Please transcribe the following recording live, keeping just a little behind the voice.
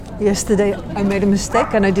Yesterday I made a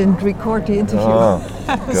mistake and I didn't record the interview. Oh,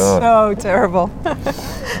 God. So terrible.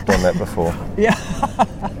 Done that before. Yeah.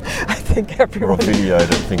 I think Or everyone... I videoed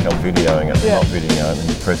it, think I'm videoing it, Yeah. not videoing it, and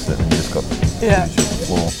you press it and you just got Yeah. footage of the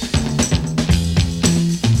floor.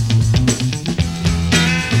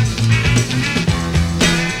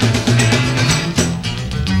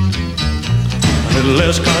 A little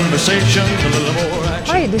less conversation, a little more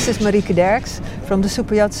action. Hi, this is Marieke Derks from the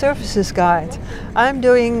Superyacht Services Guide. I'm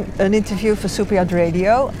doing an interview for Superyacht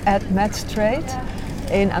Radio at Medstrade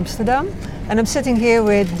in Amsterdam. And I'm sitting here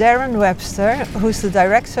with Darren Webster, who's the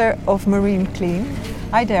Director of Marine Clean.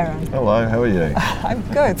 Hi Darren. Hello, how are you? I'm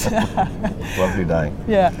good. Lovely day.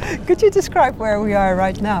 Yeah. Could you describe where we are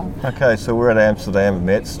right now? Okay, so we're at Amsterdam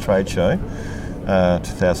Mets trade show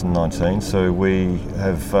 2019. So we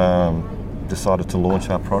have decided to launch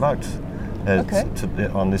our product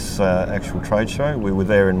on this actual trade show. We were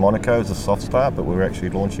there in Monaco as a soft start, but we're actually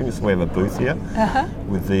launching this. We have a booth here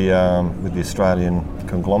with the Australian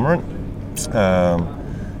conglomerate.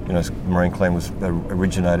 Marine Clean was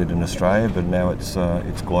originated in Australia, but now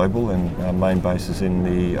it's global, and our main base is in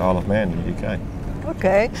the Isle of Man in the UK.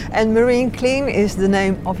 Okay, and Marine Clean is the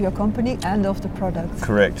name of your company and of the product.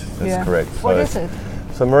 Correct, that's correct. What is it?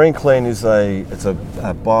 So Marine Clean is a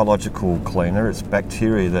biological cleaner. It's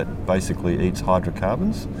bacteria that basically eats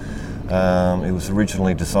hydrocarbons. It was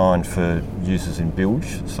originally designed for uses in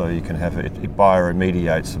bilge, so you can have it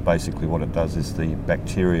bioremediates. So basically what it does is the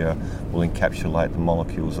bacteria will encapsulate the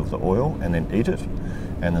molecules of the oil and then eat it,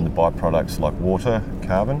 and then the byproducts like water,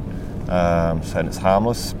 carbon, so it's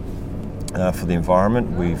harmless for the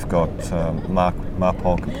environment. We've got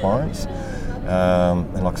MARPOL compliance,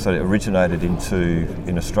 and like I said, it originated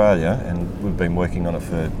in Australia, and we've been working on it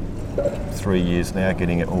for 3 years now,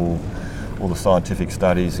 getting it all the scientific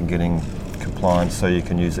studies and getting compliance so you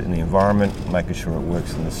can use it in the environment, making sure it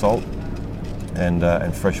works in the salt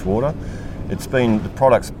and fresh water. The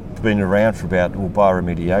product's been around for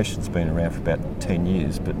bioremediation's been around for about 10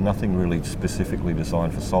 years, but nothing really specifically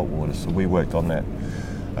designed for salt water. So we worked on that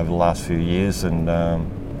over the last few years. And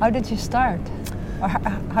how did you start? Or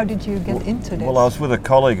how did you get into this? Well, I was with a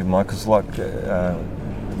colleague of mine, because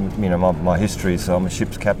my history, so I'm a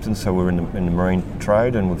ship's captain, so we're in the marine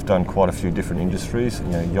trade, and we've done quite a few different industries,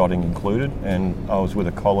 yachting included. And I was with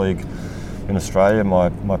a colleague in Australia,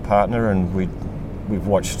 my partner, and we've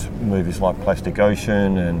watched movies like Plastic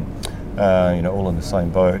Ocean and all in the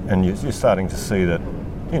same boat. And you're starting to see that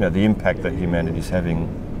the impact that humanity is having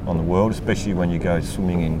on the world, especially when you go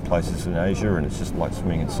swimming in places in Asia, and it's just like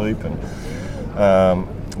swimming in soup. And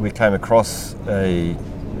we came across had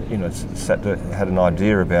an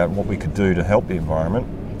idea about what we could do to help the environment.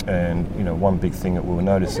 And one big thing that we were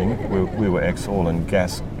noticing, we were ex-oil and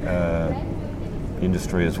gas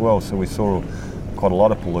industry as well, so we saw quite a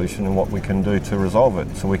lot of pollution and what we can do to resolve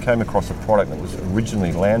it. So we came across a product that was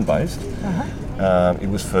originally land-based. It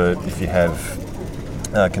was for if you have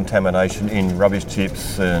contamination in rubbish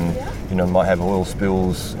tips, and might have oil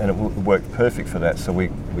spills, and it worked perfect for that. So we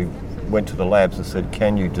went to the labs and said,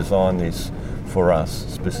 can you design this for us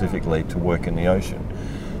specifically to work in the ocean?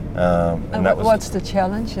 And what's the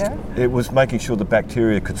challenge there? It was making sure the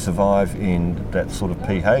bacteria could survive in that sort of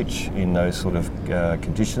pH, in those sort of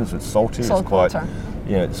conditions. It's salty. Salt water.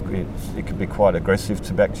 It can be quite aggressive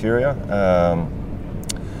to bacteria.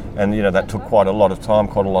 And that took quite a lot of time,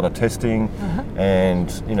 quite a lot of testing, and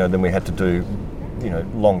then we had to do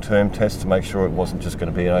long-term tests to make sure it wasn't just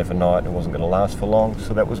going to be overnight, it wasn't going to last for long.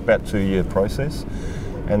 So that was about a 2-year process.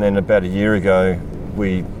 And then about a year ago,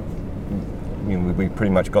 we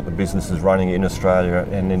pretty much got the businesses running in Australia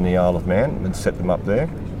and in the Isle of Man and set them up there.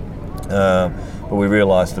 But we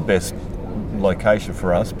realised the best location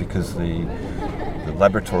for us, because the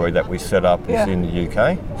laboratory that we set up is in the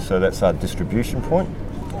UK, so that's our distribution point.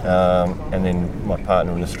 And then my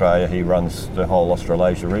partner in Australia, he runs the whole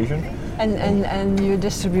Australasia region. And you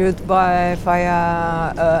distribute via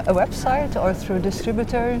a website or through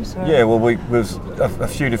distributors? Or? Yeah, well, there's a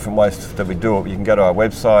few different ways that we do it. You can go to our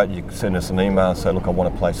website, you can send us an email and say, look, I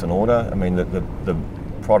want to place an order. I mean, the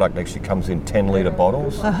product actually comes in 10-litre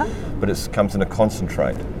bottles, but it comes in a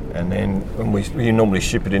concentrate. And then you normally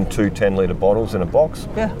ship it in 2 10-litre bottles in a box.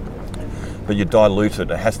 Yeah. But you dilute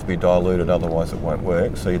it. It has to be diluted, otherwise it won't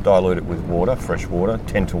work. So you dilute it with water, fresh water,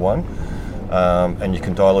 10-to-1. And you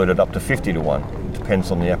can dilute it up to 50-to-1. It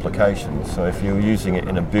depends on the application. So if you're using it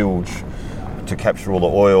in a bilge to capture all the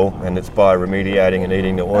oil, and it's bioremediating and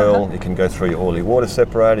eating the oil, it can go through your oily water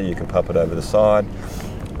separator, you can pump it over the side.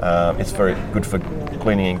 It's very good for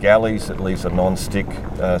cleaning in galleys. It leaves a non-stick,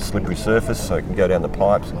 slippery surface, so it can go down the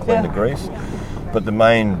pipes and clean the grease. But the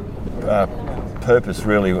main purpose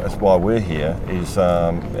really, that's why we're here, is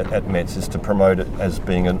at Metz, is to promote it as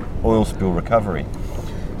being an oil spill recovery.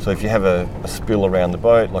 So if you have a spill around the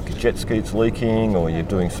boat, like a jet ski that's leaking, or you're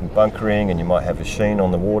doing some bunkering and you might have a sheen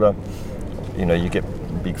on the water, you get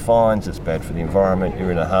big fines, it's bad for the environment,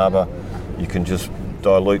 you're in a harbour, you can just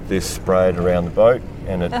dilute this, spray it around the boat.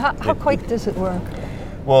 And how quick does it work?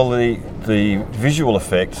 Well, the visual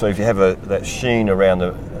effect, so if you have that sheen around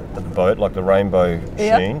the boat, like the rainbow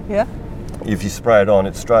sheen, if you spray it on,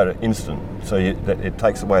 it's instant. So it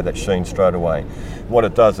takes away that sheen straight away. What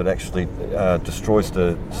it does, it actually destroys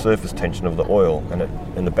the surface tension of the oil,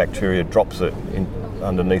 and the bacteria drops it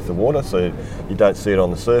underneath the water, so you don't see it on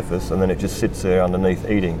the surface, and then it just sits there underneath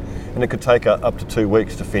eating. And it could take up to 2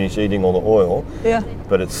 weeks to finish eating all the oil. Yeah.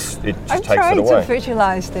 But it just takes it away. I'm trying to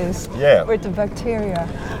visualize this. Yeah. With the bacteria.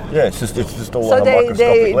 Yeah, it's just all on a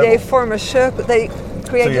microscopic level. They form a circle. They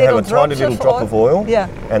create so you have a tiny little drop of oil,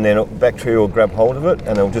 and then bacteria will grab hold of it,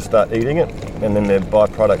 and they'll just start eating it, and then their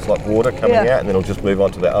byproducts like water coming out, and then it'll just move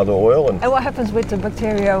on to the other oil. And what happens with the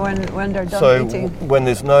bacteria when they're done eating? So when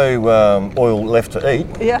there's no oil left to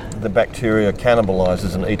eat, the bacteria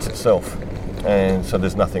cannibalizes and eats itself. And so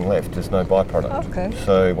there's nothing left, there's no byproduct. Okay.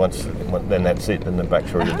 So then that's it, then the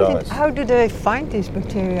bacteria dies. How do they find these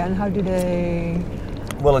bacteria, and how do they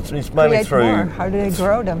Well, it's mainly through... more? How do they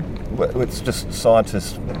grow them? It's just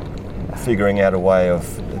scientists figuring out a way of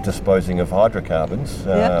disposing of hydrocarbons,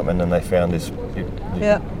 and then they found this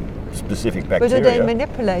specific bacteria. But do they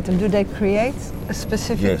manipulate them? Do they create a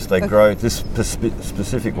specific... Yes, they grow. This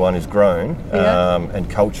specific one is grown and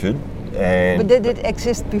cultured. But did it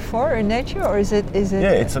exist before in nature, or is it?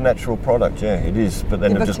 Yeah, it's a natural product. Yeah, it is. But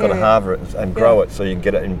then they've just got to harvest it and grow it so you can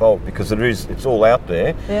get it in bulk, because it's all out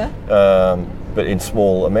there. Yeah. But in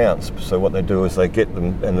small amounts. So what they do is they get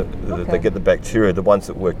them, and they get the bacteria. The ones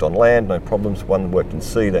that worked on land, no problems. One worked in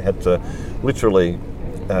sea. They had to literally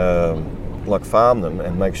farm them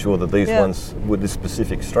and make sure that these ones with this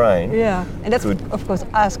specific strain. Yeah, and that's of course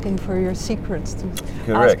asking for your secrets to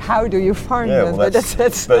ask how do you farm them. Well, but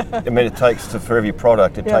I mean, it takes for every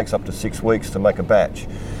product, it takes up to 6 weeks to make a batch.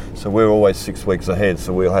 So we're always 6 weeks ahead.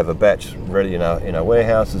 So we'll have a batch ready in our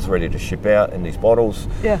warehouses, ready to ship out in these bottles.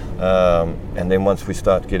 Yeah. And then once we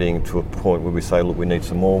start getting to a point where we say, look, we need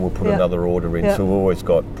some more, we'll put another order in. So we've always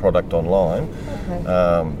got product online.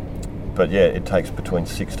 Okay. But it takes between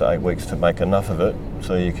 6 to 8 weeks to make enough of it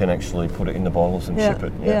so you can actually put it in the bottles and ship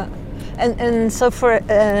it. Yeah. And so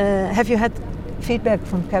have you had feedback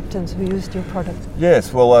from captains who used your product?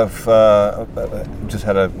 Yes, well, I've just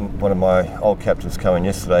had one of my old captains come in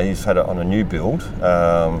yesterday. He's had it on a new build,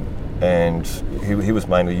 and he was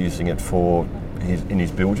mainly using it in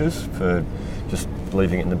his bilges, for just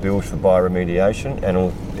leaving it in the bilge for bioremediation,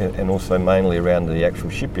 and also mainly around the actual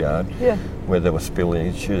shipyard, where there were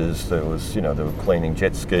spillages. There was, they were cleaning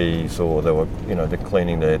jet skis, or they were, they're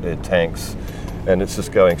cleaning their tanks, and it's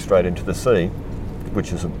just going straight into the sea,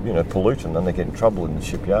 which is a pollutant, and they get in trouble in the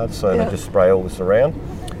shipyard. So they just spray all this around,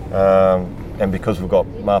 and because we've got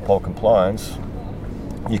MARPOL compliance,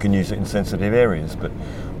 you can use it in sensitive areas. But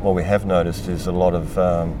what we have noticed is a lot of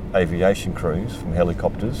aviation crews from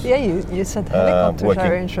helicopters. Yeah, you said helicopters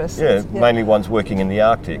are interested. Yeah, mainly ones working in the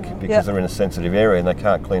Arctic, because they're in a sensitive area and they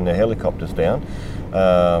can't clean their helicopters down.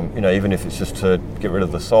 Even if it's just to get rid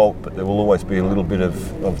of the salt, but there will always be a little bit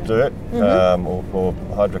of dirt or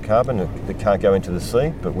hydrocarbon that can't go into the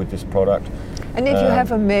sea, but with this product. And if you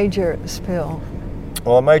have a major spill?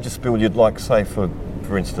 Well, a major spill, you'd like, say, for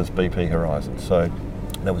instance, BP Horizon. So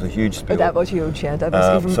that was a huge spill. But that was huge, yeah. That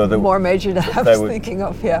was even more major than I was thinking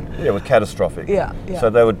of, Yeah, it was catastrophic. Yeah. So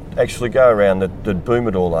they would actually go around, they'd boom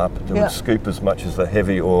it all up, they would scoop as much as the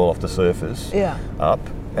heavy oil off the surface up,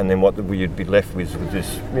 and then what you'd be left with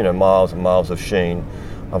this, miles and miles of sheen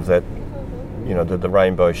of that, the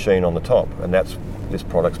rainbow sheen on the top, and this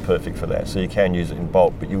product's perfect for that. So you can use it in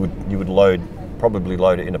bulk, but you would probably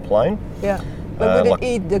load it in a plane. Yeah, but would it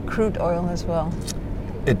eat the crude oil as well?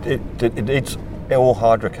 It eats all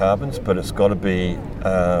hydrocarbons, but it's got to be,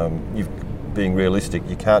 being realistic,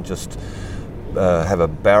 you can't just have a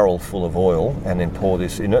barrel full of oil and then pour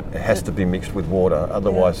this in it. It has to be mixed with water,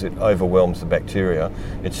 otherwise it overwhelms the bacteria.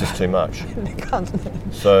 It's just too much. They can't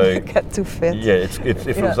get too fit. Yeah, if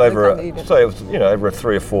it was over over a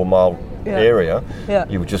 3 or 4 mile area,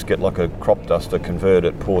 you would just get like a crop duster, convert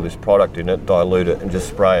it, pour this product in it, dilute it, and just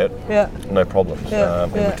spray it. Yeah. No problems.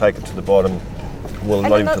 And we take it to the bottom. Well,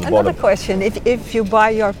 and another question: if you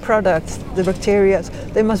buy your products, the bacteria,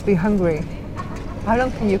 they must be hungry. How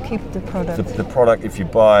long can you keep the product? The product, if you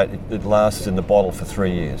buy it, it lasts in the bottle for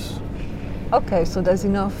 3 years. Okay, so there's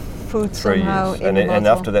enough food 3 somehow years. in the And bottle.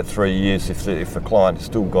 after that 3 years, if the client has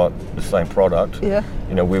still got the same product, Yeah.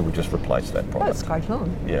 we would just replace that Oh, product. that's quite long.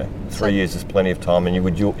 Yeah, 3 years is plenty of time, and you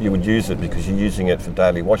would use it because you're using it for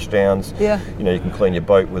daily wash downs. Yeah. You can clean your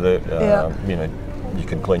boat with it. Yeah. You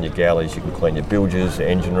can clean your galleys, you can clean your bilges, your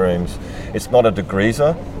engine rooms. It's not a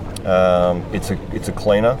degreaser. It's a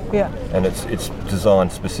cleaner. Yeah. And it's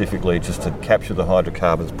designed specifically just to capture the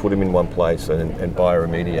hydrocarbons, put them in one place, and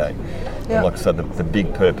bioremediate. Yeah. And like I said, the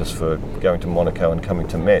big purpose for going to Monaco and coming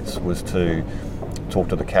to Metz was to talk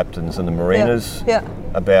to the captains and the mariners Yeah.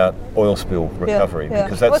 about oil spill recovery, Yeah.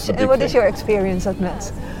 because that's the big What thing. is your experience at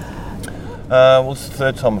Metz? Well, it's the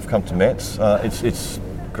third time I've come to Metz. It's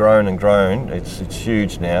grown and grown. It's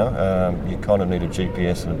huge now. You kind of need a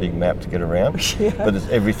GPS and a big map to get around. Yeah. But it's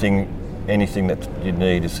anything that you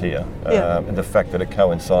need is here. Yeah. And the fact that it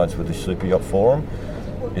coincides with the Super Yacht Forum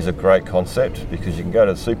is a great concept, because you can go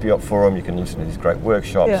to the Super Yacht Forum, you can listen to these great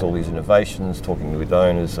workshops, Yeah. all these innovations, talking with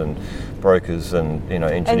owners and brokers and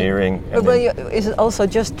engineering. And then- Is it also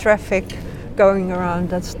just traffic going around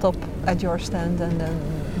that stop at your stand and then?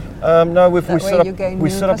 No, we That way set you gain we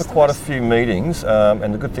new set up quite a customers? few meetings,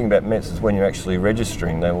 and the good thing about Metz is when you're actually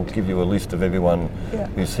registering, they will give you a list of everyone Yeah.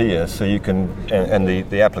 who's here, so you can, and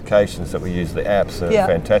the applications that we use, the apps are Yeah,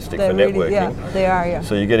 fantastic they're for really- networking. Yeah, they are. Yeah.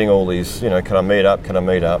 So you're getting all these, can I meet up? Can I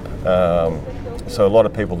meet up? So a lot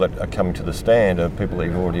of people that are coming to the stand are people that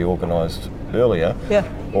you've already organised earlier, Yeah.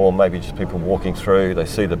 or maybe just people walking through. They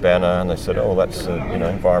see the banner and they said, "Oh, that's a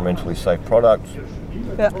environmentally safe product.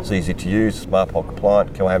 Yeah. It's easy to use, smart pod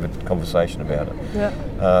compliant. Can I have a conversation about it?" Yeah.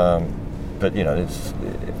 But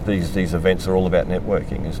these events are all about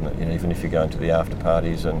networking, isn't it? Even if you're going to the after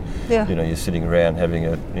parties and Yeah. you're sitting around having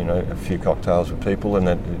a few cocktails with people, and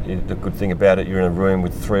the good thing about it, you're in a room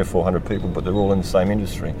with 300 or 400 people, but they're all in the same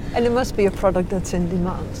industry. And it must be a product that's in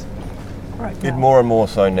demand. Right. It now. more and more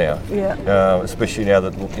so now. Yeah. Especially now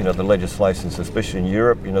that the legislations, especially in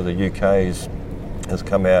Europe, the UK has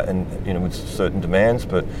come out and with certain demands,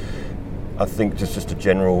 but I think just a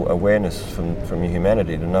general awareness from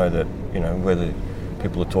humanity to know that whether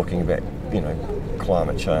people are talking about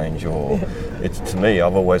climate change or it's, to me,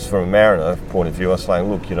 I've always, from a mariner point of view, I was saying,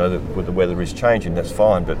 look, the weather is changing, that's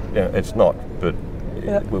fine, but it's not. But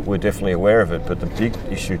Yeah. we're definitely aware of it. But the big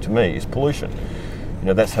issue to me is pollution.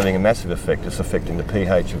 That's having a massive effect. It's affecting the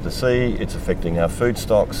pH of the sea, it's affecting our food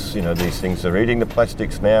stocks. These things are eating the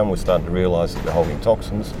plastics now, and we're starting to realise that they're holding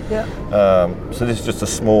toxins. Yeah. So this is just a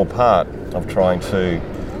small part of trying to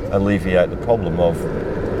alleviate the problem of,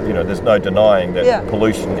 there's no denying that Yeah.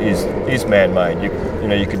 pollution is man-made. You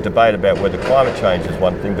could debate about whether climate change is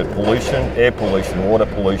one thing, but pollution, air pollution, water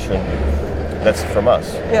pollution, that's from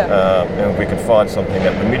us. Yeah. And if we can find something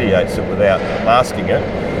that remediates it without masking it,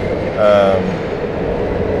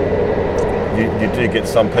 you do get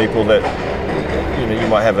some people that, you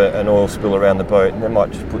might have an oil spill around the boat and they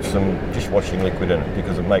might just put some dishwashing liquid in it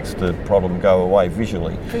because it makes the problem go away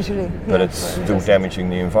visually. Visually. But yeah. it's still damaging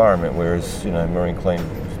the environment, whereas, Marine Clean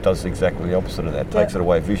does exactly the opposite of that. It takes Yeah. it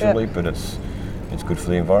away visually, Yeah. but it's good for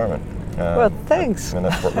the environment. Well, thanks. And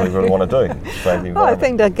that's what we really want to do, save the Well, I environment.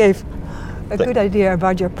 think that gave a good idea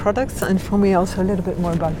about your products, and for me also a little bit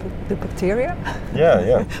more about the bacteria.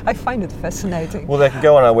 Yeah. I find it fascinating. Well, they can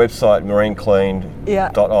go on our website, marineclean.im, Yeah.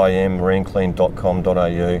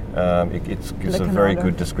 marineclean.com.au. It gives Like a an very order.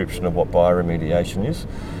 good description of what bioremediation is.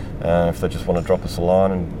 If they just want to drop us a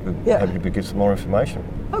line, and we're Yeah. happy to give some more information.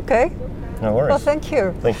 Okay. No worries. Well, thank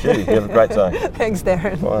you. Thank you. You have a great day. Thanks,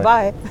 Darren. Bye. Bye.